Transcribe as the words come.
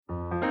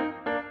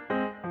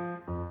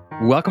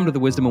Welcome to the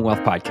Wisdom and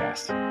Wealth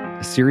Podcast,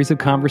 a series of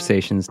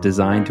conversations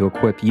designed to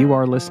equip you,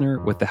 our listener,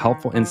 with the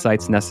helpful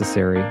insights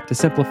necessary to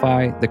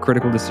simplify the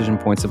critical decision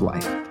points of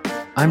life.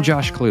 I'm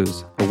Josh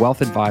Clues, a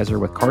wealth advisor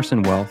with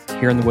Carson Wealth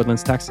here in the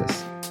Woodlands,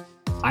 Texas.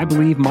 I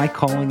believe my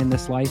calling in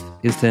this life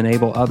is to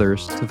enable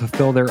others to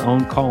fulfill their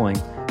own calling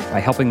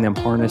by helping them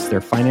harness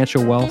their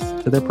financial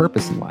wealth to their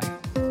purpose in life.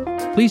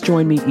 Please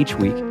join me each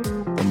week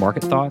for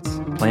market thoughts,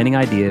 planning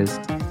ideas,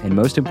 and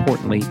most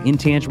importantly,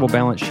 intangible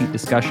balance sheet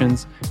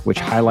discussions, which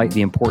highlight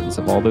the importance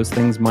of all those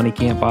things money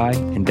can't buy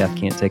and death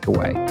can't take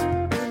away.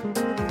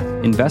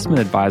 Investment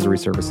advisory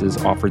services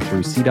offered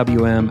through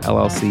CWM,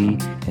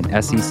 LLC,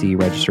 and SEC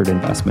Registered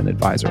Investment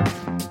Advisor.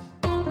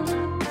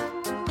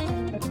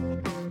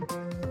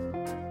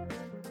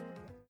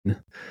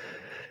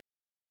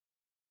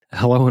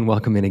 Hello and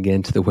welcome in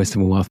again to the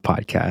Wisdom and Wealth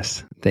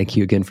Podcast. Thank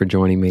you again for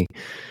joining me.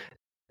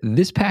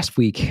 This past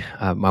week,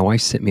 my wife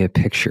sent me a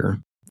picture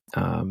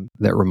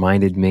that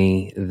reminded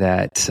me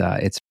that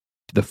it's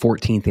the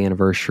 14th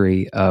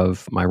anniversary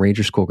of my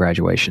Ranger School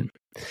graduation.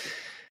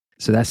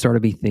 So that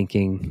started me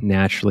thinking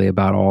naturally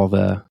about all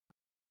the,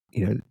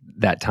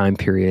 that time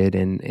period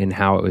and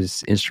how it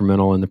was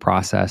instrumental in the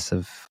process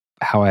of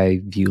how I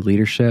view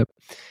leadership.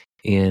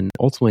 And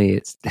ultimately,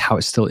 it's how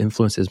it still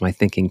influences my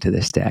thinking to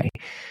this day.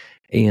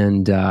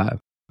 And I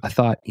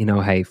thought,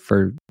 hey,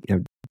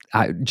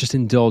 just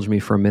indulge me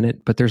for a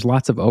minute, but there's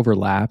lots of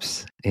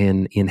overlaps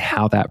in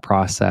how that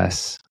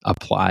process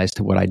applies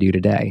to what I do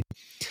today.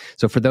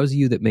 So for those of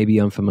you that may be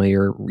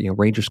unfamiliar,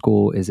 Ranger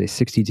School is a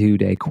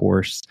 62-day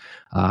course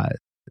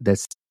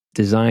that's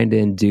designed to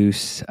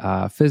induce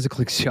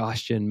physical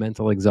exhaustion,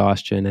 mental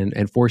exhaustion,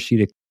 and force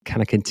you to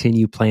kind of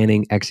continue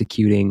planning,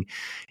 executing,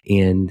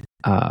 and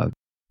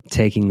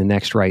taking the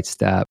next right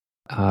step,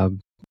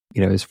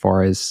 as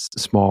far as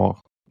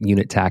small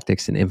unit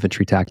tactics and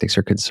infantry tactics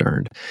are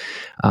concerned.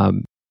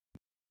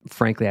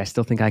 Frankly, I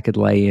still think I could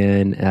lay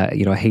in,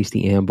 a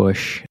hasty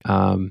ambush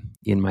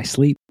in my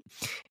sleep.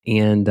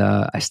 And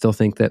I still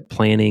think that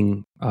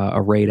planning a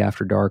raid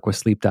after dark with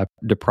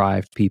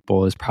sleep-deprived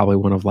people is probably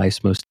one of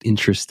life's most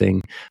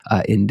interesting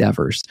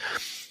endeavors.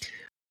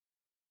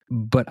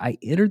 But I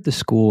entered the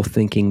school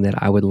thinking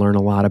that I would learn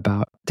a lot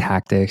about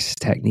tactics,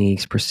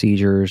 techniques,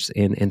 procedures,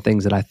 and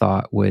things that I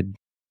thought would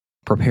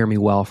prepare me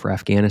well for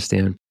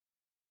Afghanistan.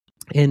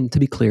 And to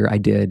be clear, I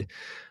did.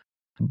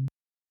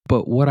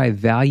 But what I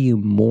value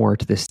more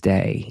to this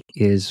day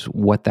is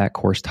what that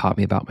course taught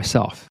me about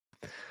myself.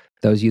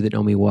 Those of you that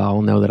know me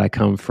well know that I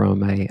come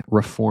from a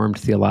Reformed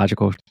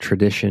theological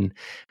tradition,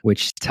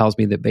 which tells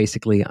me that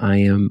basically I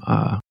am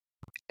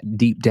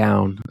deep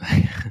down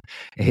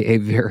a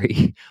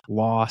very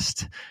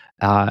lost,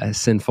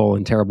 sinful,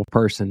 and terrible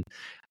person.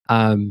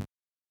 And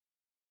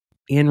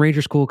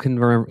Ranger School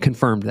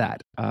confirmed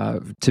that,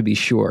 to be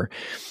sure.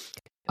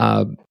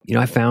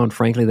 I found,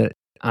 frankly, that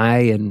I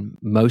and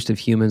most of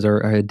humans are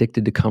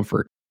addicted to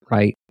comfort,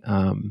 right?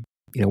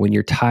 When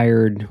you're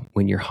tired,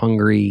 when you're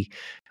hungry,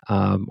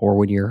 or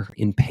when you're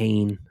in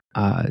pain,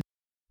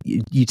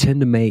 you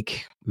tend to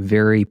make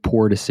very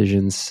poor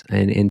decisions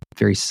and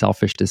very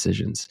selfish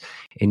decisions,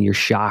 and you're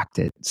shocked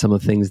at some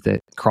of the things that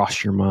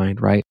cross your mind,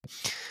 right?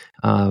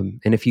 And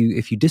if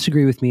you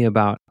disagree with me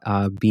about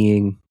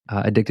being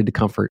addicted to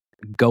comfort,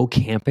 go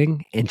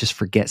camping and just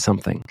forget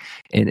something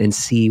and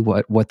see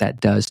what that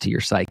does to your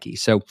psyche.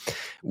 So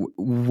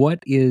what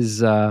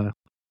is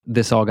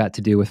this all got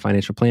to do with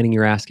financial planning,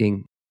 you're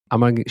asking? I'm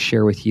going to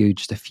share with you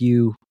just a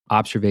few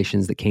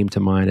observations that came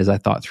to mind as I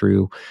thought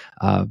through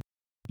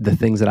the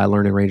things that I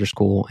learned in Ranger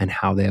School and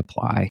how they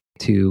apply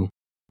to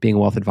being a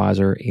wealth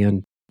advisor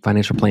and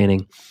financial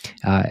planning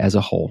as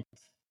a whole.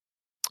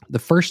 The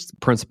first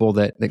principle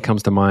that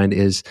comes to mind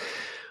is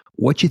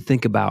what you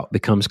think about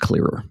becomes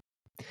clearer.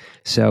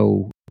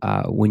 So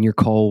when you're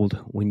cold,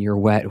 when you're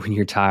wet, when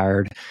you're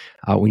tired,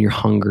 when you're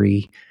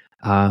hungry,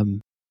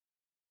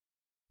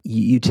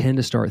 you tend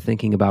to start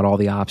thinking about all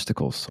the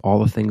obstacles,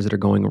 all the things that are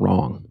going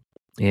wrong.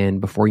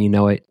 And before you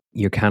know it,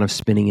 you're kind of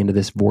spinning into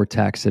this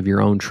vortex of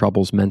your own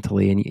troubles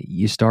mentally. And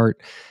you start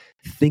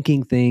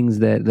thinking things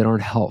that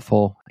aren't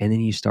helpful. And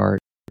then you start,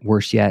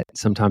 worse yet,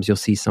 sometimes you'll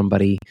see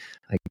somebody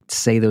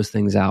say those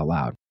things out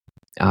loud.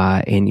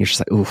 And you're just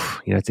like,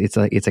 oof,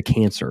 it's a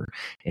cancer,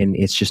 and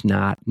it's just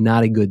not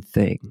a good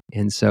thing.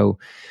 And so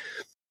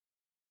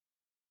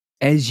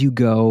as you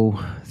go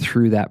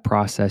through that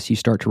process, you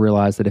start to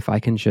realize that if I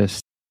can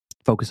just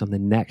focus on the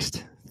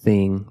next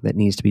thing that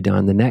needs to be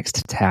done, the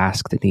next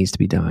task that needs to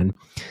be done,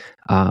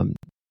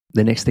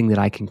 the next thing that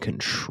I can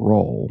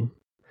control,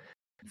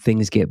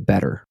 things get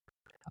better.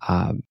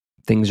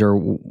 Things are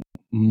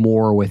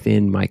more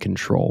within my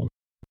control.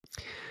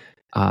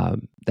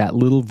 That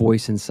little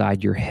voice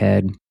inside your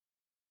head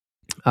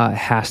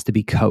has to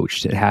be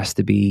coached. It has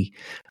to be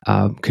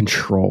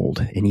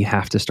controlled, and you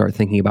have to start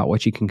thinking about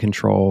what you can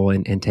control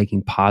and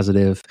taking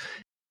positive,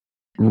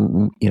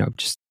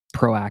 just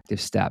proactive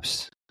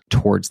steps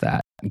towards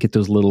that and get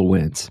those little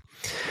wins.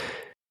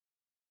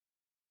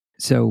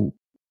 So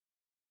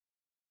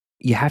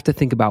you have to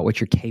think about what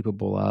you're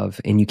capable of,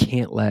 and you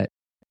can't let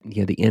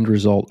the end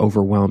result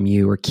overwhelm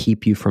you or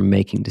keep you from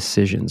making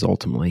decisions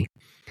ultimately.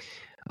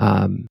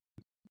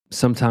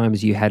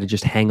 Sometimes you had to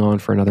just hang on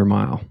for another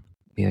mile.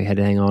 You had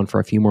to hang on for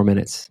a few more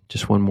minutes,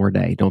 just one more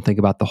day. Don't think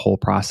about the whole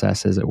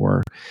process, as it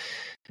were.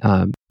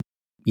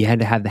 You had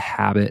to have the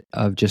habit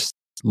of just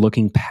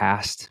looking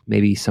past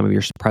maybe some of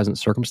your present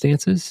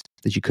circumstances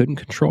that you couldn't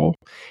control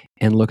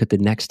and look at the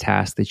next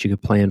task that you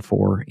could plan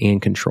for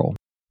and control.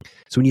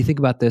 So when you think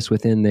about this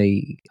within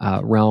the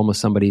realm of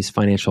somebody's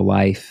financial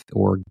life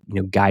or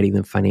guiding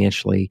them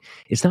financially,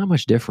 it's not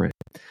much different.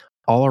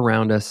 All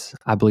around us,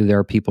 I believe there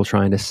are people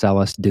trying to sell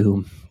us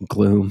doom,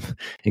 gloom,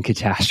 and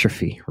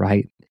catastrophe,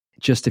 right?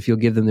 Just if you'll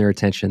give them their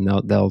attention,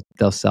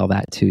 they'll sell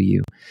that to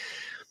you.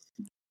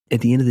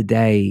 At the end of the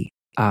day,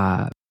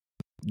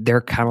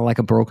 they're kind of like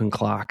a broken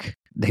clock.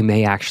 They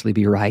may actually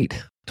be right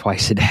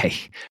twice a day,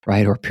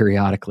 right? Or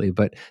periodically,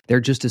 but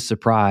they're just as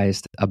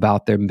surprised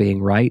about them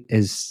being right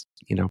as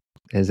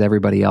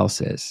everybody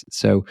else is.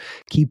 So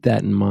keep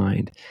that in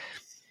mind.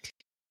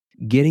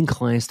 Getting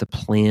clients to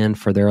plan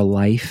for their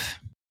life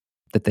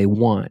that they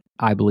want,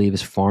 I believe,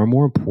 is far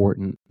more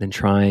important than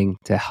trying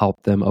to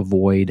help them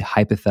avoid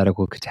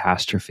hypothetical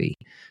catastrophe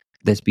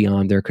that's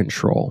beyond their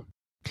control.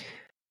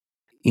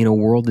 In a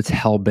world that's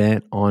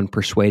hell-bent on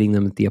persuading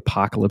them that the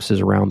apocalypse is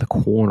around the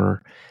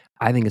corner,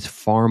 I think it's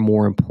far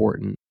more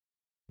important.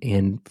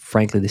 And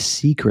frankly, the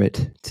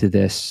secret to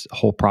this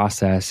whole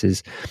process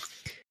is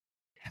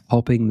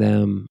helping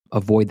them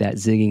avoid that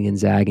zigging and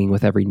zagging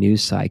with every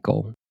news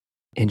cycle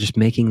and just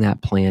making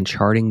that plan,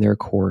 charting their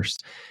course.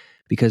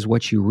 Because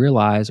what you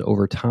realize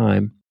over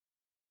time,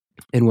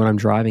 and what I'm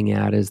driving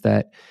at, is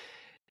that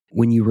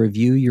when you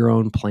review your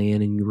own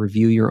plan and you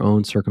review your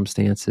own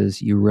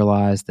circumstances, you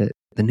realize that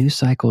the news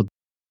cycle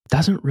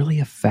doesn't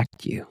really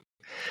affect you.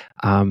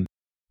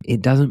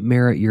 It doesn't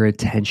merit your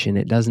attention.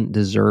 It doesn't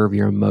deserve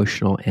your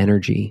emotional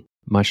energy,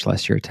 much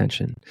less your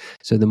attention.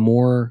 So the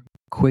more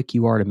quick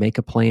you are to make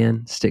a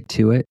plan, stick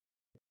to it.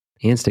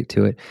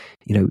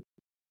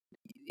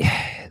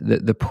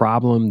 The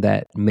problem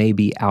that may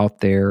be out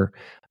there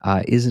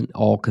isn't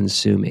all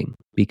consuming,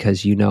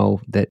 because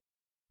that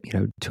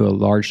to a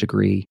large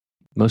degree,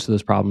 most of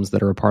those problems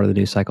that are a part of the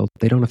news cycle,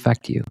 they don't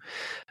affect you.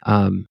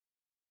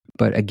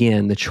 But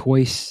again, the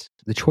choice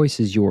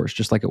is yours,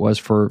 just like it was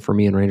for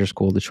me in Ranger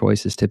School. The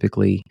choice is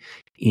typically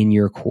in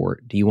your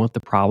court. Do you want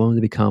the problem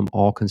to become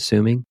all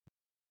consuming,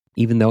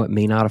 even though it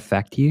may not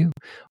affect you?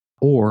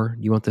 Or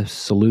do you want the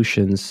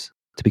solutions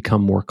to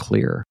become more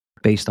clear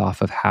based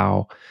off of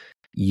how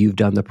you've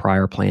done the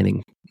prior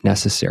planning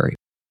necessary?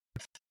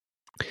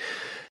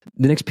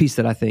 The next piece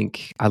that I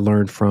think I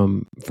learned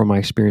from my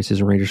experiences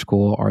in Ranger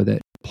School are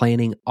that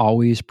planning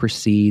always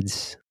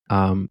precedes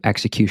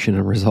execution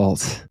and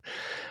results.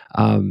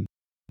 And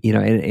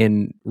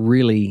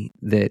really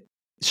that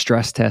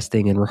stress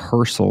testing and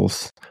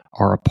rehearsals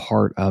are a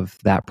part of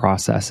that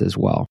process as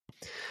well.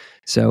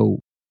 So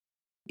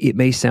it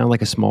may sound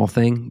like a small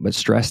thing, but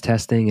stress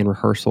testing and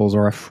rehearsals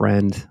are a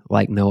friend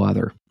like no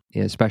other.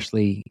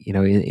 Especially,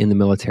 in the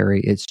military,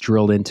 it's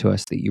drilled into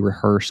us that you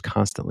rehearse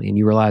constantly, and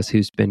you realize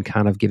who's been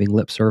kind of giving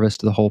lip service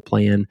to the whole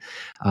plan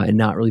and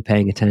not really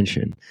paying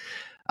attention.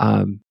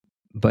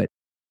 But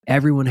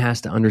everyone has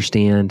to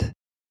understand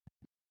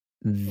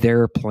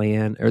their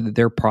plan or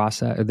their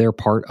process, or their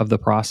part of the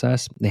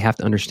process. They have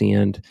to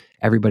understand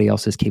everybody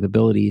else's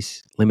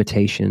capabilities,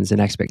 limitations,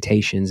 and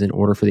expectations in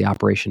order for the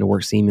operation to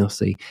work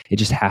seamlessly. It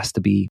just has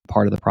to be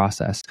part of the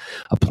process.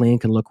 A plan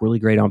can look really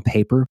great on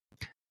paper,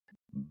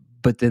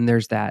 but then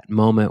there's that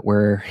moment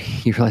where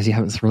you realize you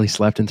haven't really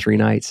slept in 3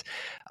 nights.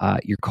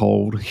 You're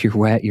cold, you're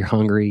wet, you're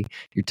hungry,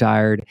 you're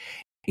tired.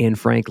 And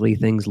frankly,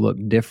 things look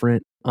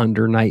different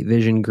under night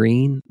vision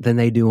green than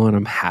they do on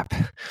a map.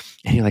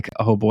 And you're like,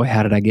 oh boy,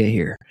 how did I get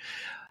here?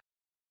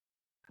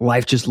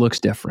 Life just looks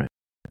different.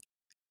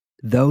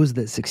 Those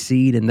that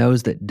succeed and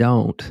those that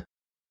don't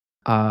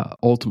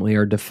ultimately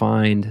are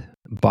defined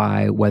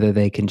by whether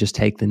they can just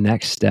take the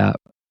next step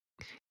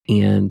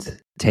and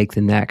take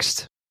the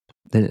next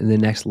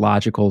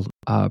logical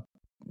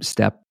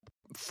step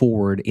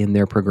forward in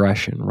their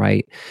progression,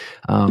 right?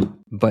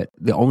 But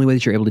the only way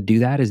that you're able to do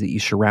that is that you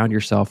surround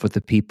yourself with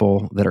the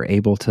people that are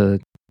able to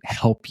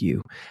help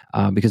you,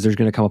 because there's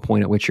going to come a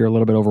point at which you're a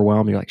little bit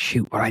overwhelmed. You're like,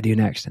 shoot, what do I do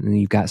next? And then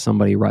you've got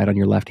somebody right on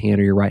your left hand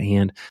or your right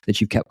hand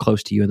that you've kept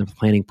close to you in the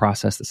planning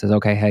process that says,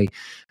 okay, hey,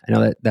 I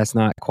know that that's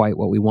not quite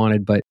what we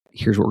wanted, but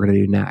here's what we're going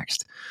to do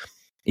next.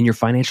 In your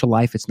financial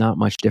life, it's not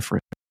much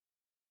different.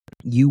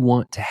 You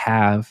want to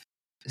have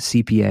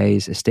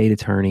CPAs, estate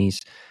attorneys,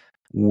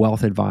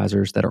 wealth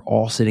advisors that are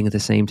all sitting at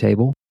the same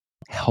table,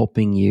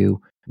 helping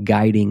you,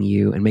 guiding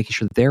you, and making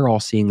sure that they're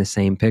all seeing the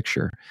same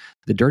picture.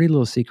 The dirty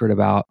little secret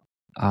about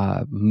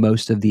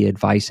most of the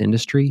advice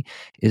industry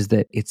is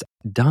that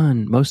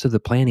most of the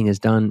planning is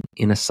done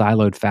in a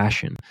siloed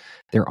fashion.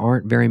 There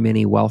aren't very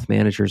many wealth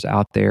managers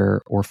out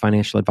there or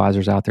financial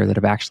advisors out there that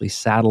have actually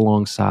sat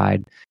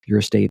alongside your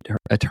estate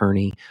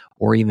attorney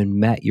or even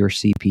met your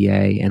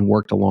CPA and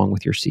worked along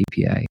with your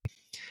CPA.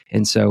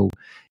 And so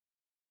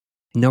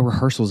no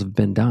rehearsals have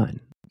been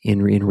done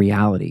in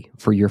reality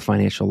for your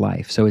financial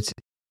life. So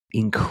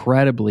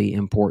incredibly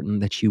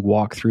important that you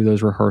walk through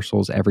those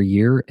rehearsals every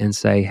year and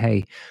say,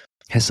 hey,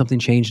 has something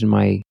changed in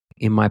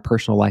my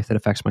personal life that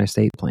affects my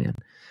estate plan?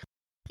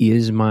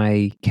 Is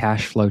my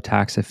cash flow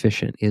tax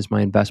efficient? Is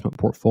my investment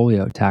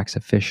portfolio tax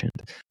efficient?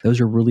 Those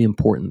are really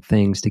important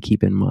things to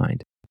keep in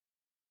mind.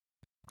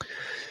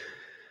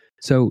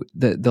 So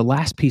the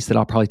last piece that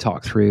I'll probably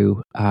talk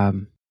through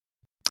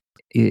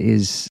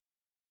is,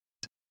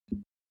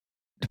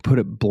 to put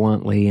it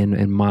bluntly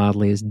and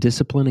mildly, is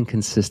discipline and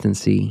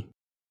consistency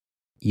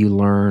you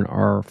learn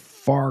are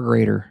far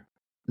greater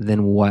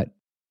than what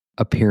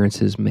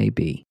appearances may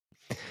be.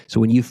 So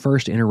when you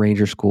first enter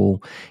Ranger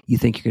School, you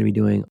think you're going to be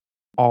doing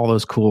all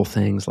those cool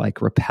things like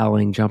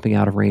rappelling, jumping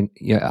out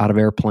of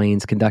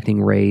airplanes,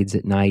 conducting raids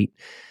at night,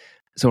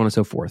 so on and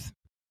so forth.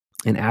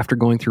 And after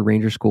going through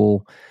Ranger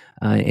School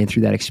and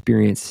through that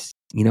experience,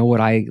 you know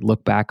what I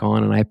look back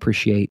on and I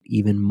appreciate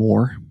even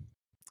more?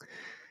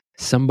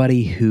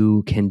 Somebody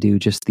who can do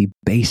just the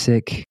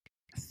basic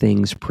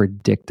things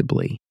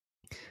predictably.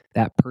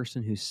 That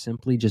person who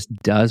simply just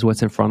does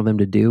what's in front of them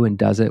to do and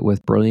does it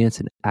with brilliance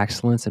and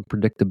excellence and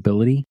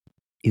predictability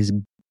is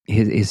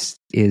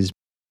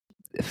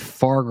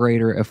far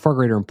greater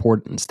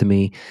importance to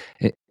me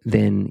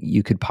than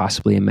you could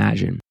possibly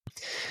imagine.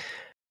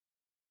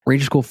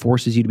 Ranger School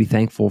forces you to be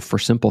thankful for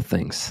simple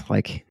things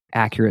like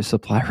accurate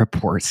supply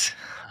reports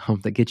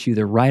that get you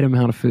the right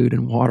amount of food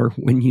and water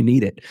when you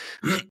need it.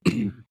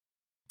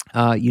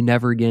 You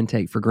never again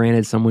take for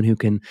granted someone who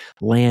can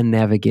land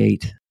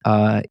navigate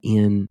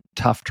in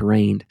tough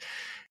terrain.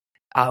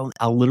 I'll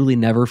literally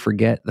never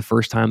forget the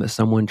first time that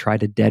someone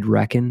tried to dead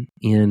reckon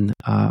in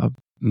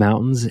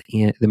mountains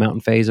in the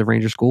mountain phase of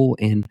Ranger School,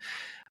 and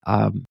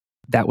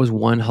that was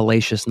one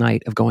hellacious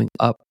night of going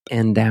up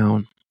and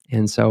down.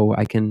 And so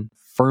I can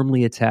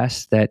firmly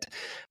attest that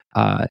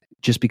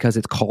just because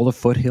it's called a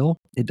foothill,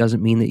 it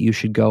doesn't mean that you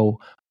should go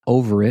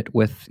over it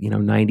with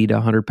 90 to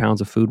 100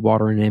 pounds of food,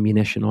 water, and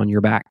ammunition on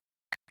your back.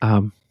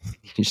 I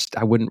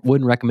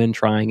wouldn't recommend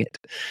trying it.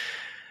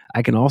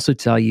 I can also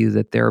tell you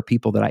that there are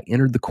people that I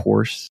entered the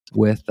course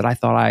with that I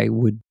thought I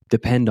would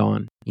depend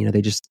on.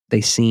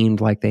 They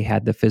seemed like they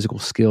had the physical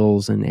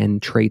skills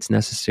and traits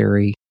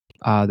necessary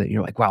that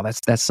you're like, wow,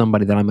 that's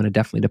somebody that I'm going to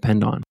definitely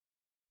depend on.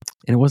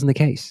 And it wasn't the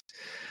case.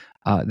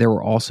 There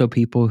were also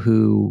people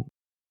who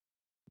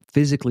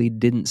physically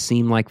didn't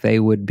seem like they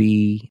would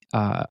be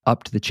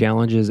up to the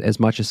challenges as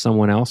much as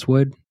someone else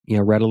would,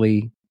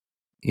 readily,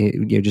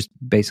 just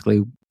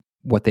basically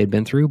what they'd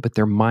been through, but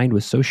their mind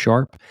was so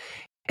sharp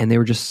and they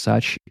were just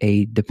such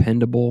a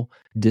dependable,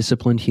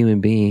 disciplined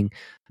human being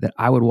that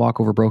I would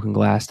walk over broken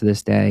glass to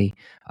this day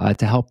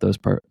to help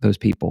those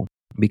people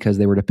because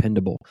they were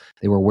dependable.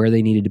 They were where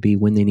they needed to be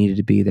when they needed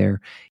to be there,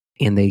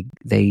 and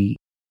they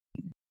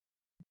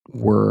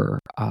were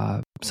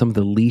some of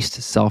the least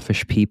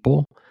selfish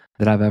people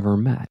that I've ever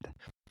met.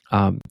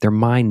 Their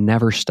mind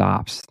never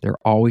stops. They're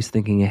always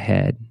thinking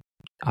ahead.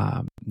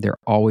 They're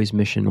always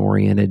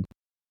mission-oriented,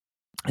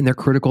 and they're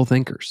critical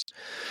thinkers.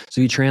 So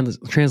you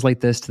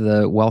translate this to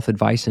the wealth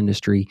advice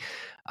industry.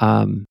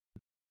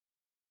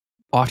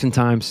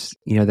 Oftentimes,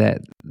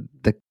 that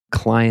the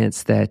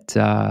clients that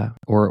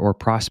or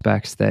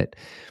prospects that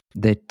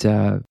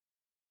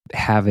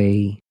have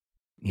a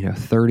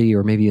 30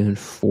 or maybe even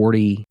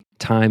 40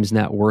 times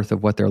net worth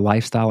of what their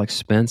lifestyle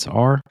expense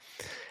are,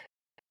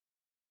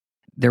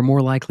 they're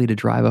more likely to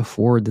drive a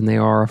Ford than they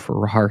are a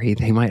Ferrari.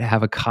 They might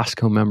have a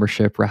Costco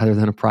membership rather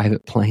than a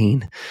private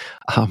plane.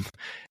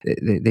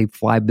 They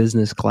fly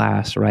business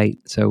class, right?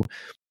 So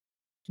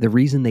the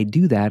reason they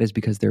do that is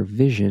because their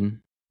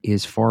vision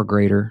is far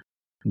greater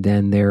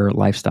than their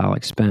lifestyle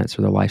expense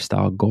or their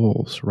lifestyle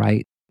goals,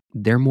 right?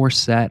 They're more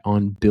set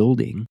on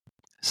building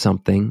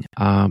something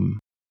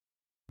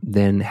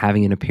than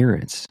having an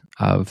appearance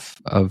of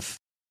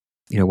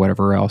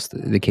whatever else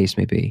the case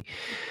may be.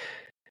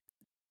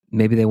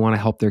 Maybe they want to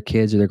help their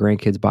kids or their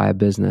grandkids buy a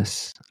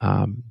business.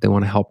 They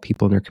want to help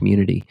people in their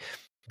community.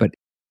 But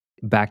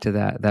back to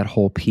that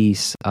whole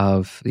piece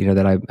of,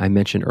 that I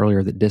mentioned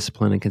earlier, that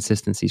discipline and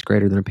consistency is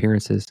greater than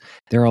appearances.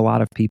 There are a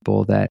lot of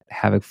people that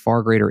have a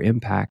far greater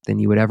impact than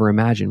you would ever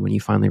imagine when you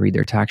finally read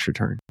their tax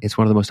return. It's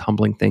one of the most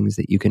humbling things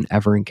that you can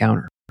ever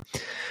encounter.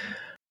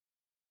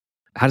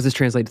 How does this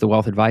translate to the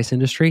wealth advice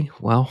industry?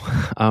 Well,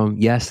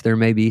 yes, there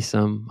may be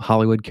some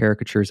Hollywood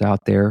caricatures out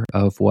there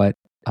of what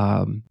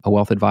a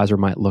wealth advisor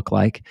might look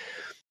like.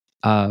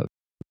 But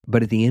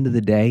at the end of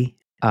the day,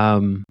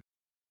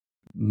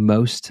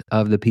 most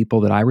of the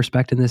people that I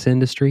respect in this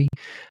industry,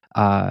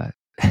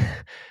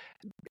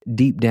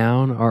 deep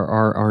down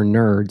are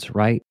nerds,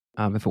 right?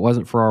 If it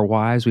wasn't for our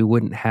wives, we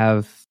wouldn't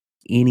have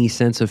any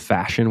sense of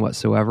fashion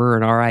whatsoever.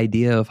 And our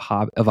idea of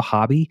a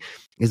hobby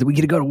is that we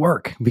get to go to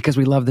work because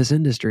we love this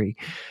industry.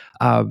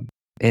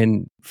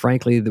 And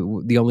frankly,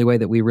 the only way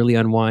that we really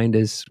unwind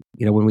is,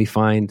 when we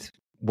find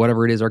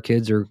whatever it is our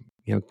kids or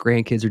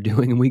grandkids are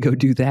doing, and we go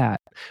do that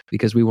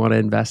because we want to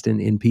invest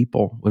in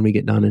people when we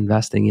get done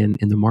investing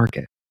in the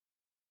market.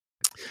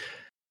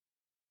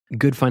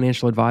 Good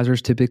financial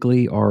advisors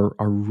typically are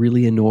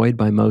really annoyed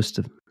by most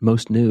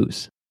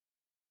news.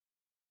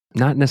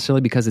 not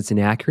necessarily because it's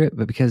inaccurate,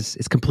 but because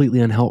it's completely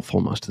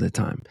unhelpful most of the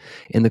time.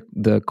 And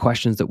the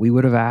questions that we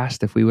would have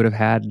asked if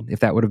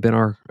that would have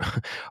been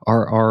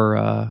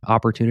our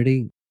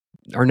opportunity,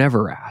 are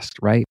never asked,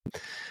 right?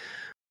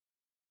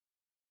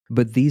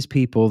 But these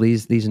people,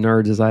 these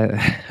nerds, as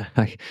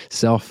I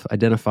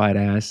self-identified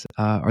as,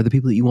 are the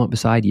people that you want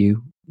beside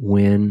you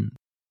when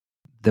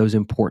those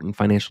important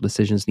financial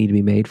decisions need to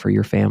be made for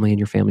your family and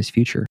your family's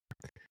future.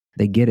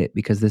 They get it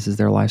because this is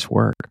their life's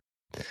work.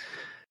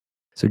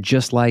 So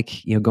just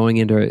like, going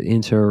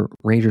into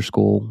Ranger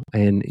School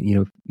and,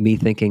 me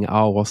thinking,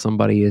 oh, well,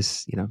 somebody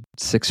is,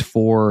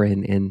 6'4"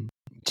 and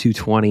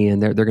 220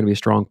 and they're going to be a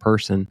strong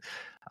person.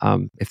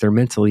 If they're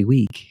mentally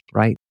weak,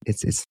 right?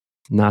 It's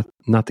not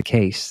the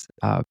case.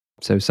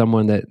 So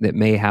someone that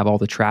may have all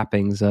the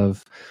trappings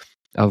of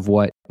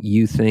what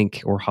you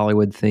think or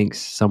Hollywood thinks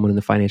someone in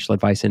the financial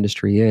advice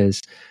industry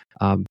is,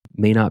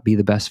 may not be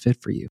the best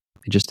fit for you.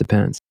 It just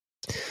depends.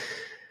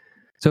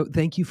 So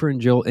thank you for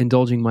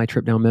indulging my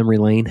trip down memory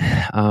lane.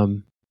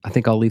 I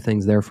think I'll leave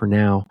things there for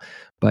now.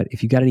 But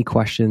if you got any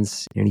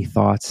questions, any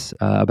thoughts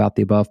about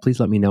the above, please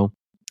let me know.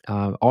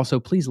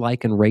 Also, please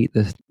like and rate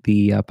the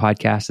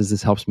podcast, as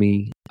this helps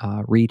me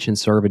reach and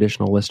serve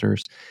additional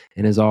listeners.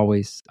 And as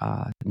always,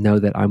 know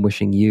that I'm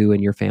wishing you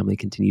and your family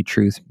continued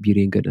truth,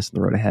 beauty, and goodness on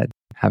the road ahead.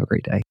 Have a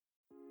great day.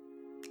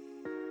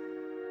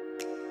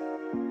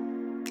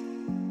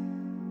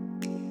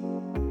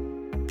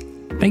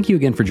 Thank you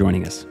again for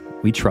joining us.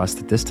 We trust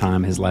that this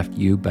time has left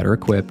you better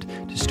equipped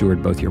to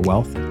steward both your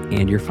wealth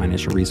and your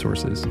financial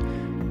resources.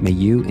 May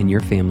you and your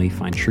family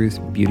find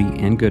truth, beauty,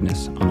 and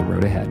goodness on the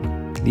road ahead.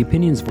 The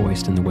opinions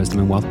voiced in the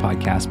Wisdom and Wealth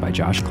podcast by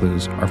Josh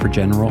Clues are for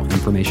general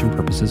information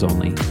purposes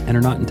only and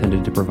are not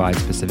intended to provide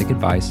specific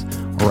advice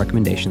or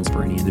recommendations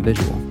for any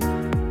individual.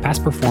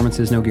 Past performance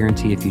is no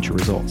guarantee of future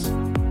results.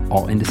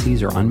 All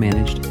indices are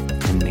unmanaged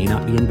and may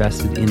not be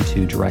invested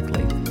into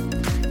directly.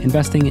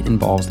 Investing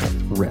involves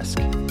risk,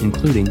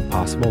 including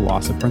possible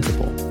loss of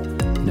principal.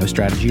 No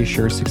strategy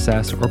assures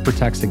success or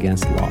protects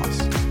against loss.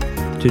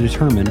 To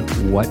determine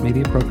what may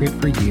be appropriate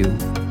for you,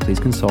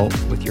 please consult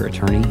with your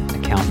attorney,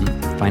 accountant,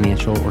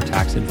 financial, or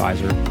tax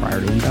advisor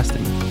prior to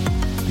investing.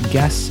 The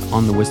guests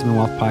on the Wisdom and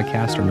Wealth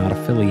podcast are not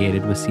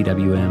affiliated with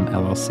CWM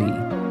LLC.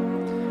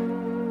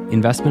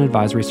 Investment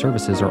advisory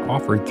services are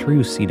offered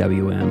through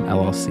CWM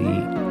LLC,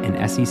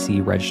 an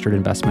SEC-registered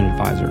investment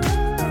advisor.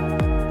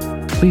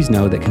 Please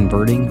know that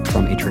converting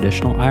from a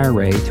traditional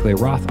IRA to a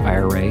Roth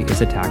IRA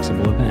is a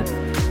taxable event.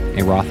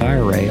 A Roth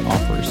IRA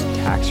offers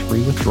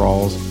tax-free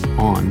withdrawals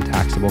on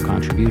taxable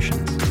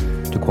contributions.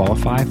 To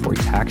qualify for a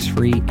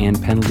tax-free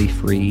and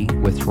penalty-free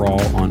withdrawal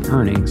on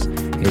earnings,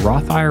 a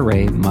Roth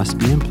IRA must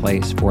be in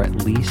place for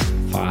at least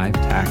 5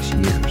 tax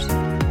years.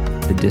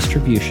 The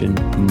distribution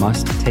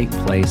must take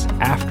place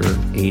after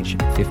age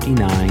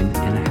 59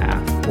 and a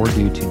half or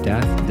due to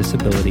death,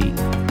 disability,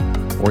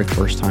 or a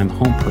first-time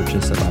home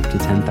purchase of up to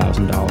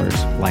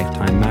 $10,000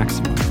 lifetime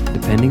maximum.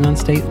 Depending on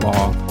state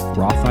law,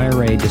 Roth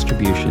IRA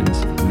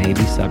distributions may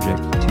be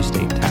subject to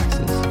state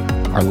taxes.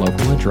 Our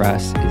local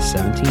address is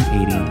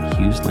 1780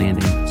 Hughes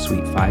Landing,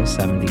 Suite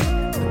 570,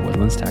 in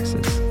Woodlands,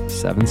 Texas,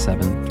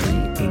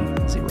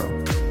 77380.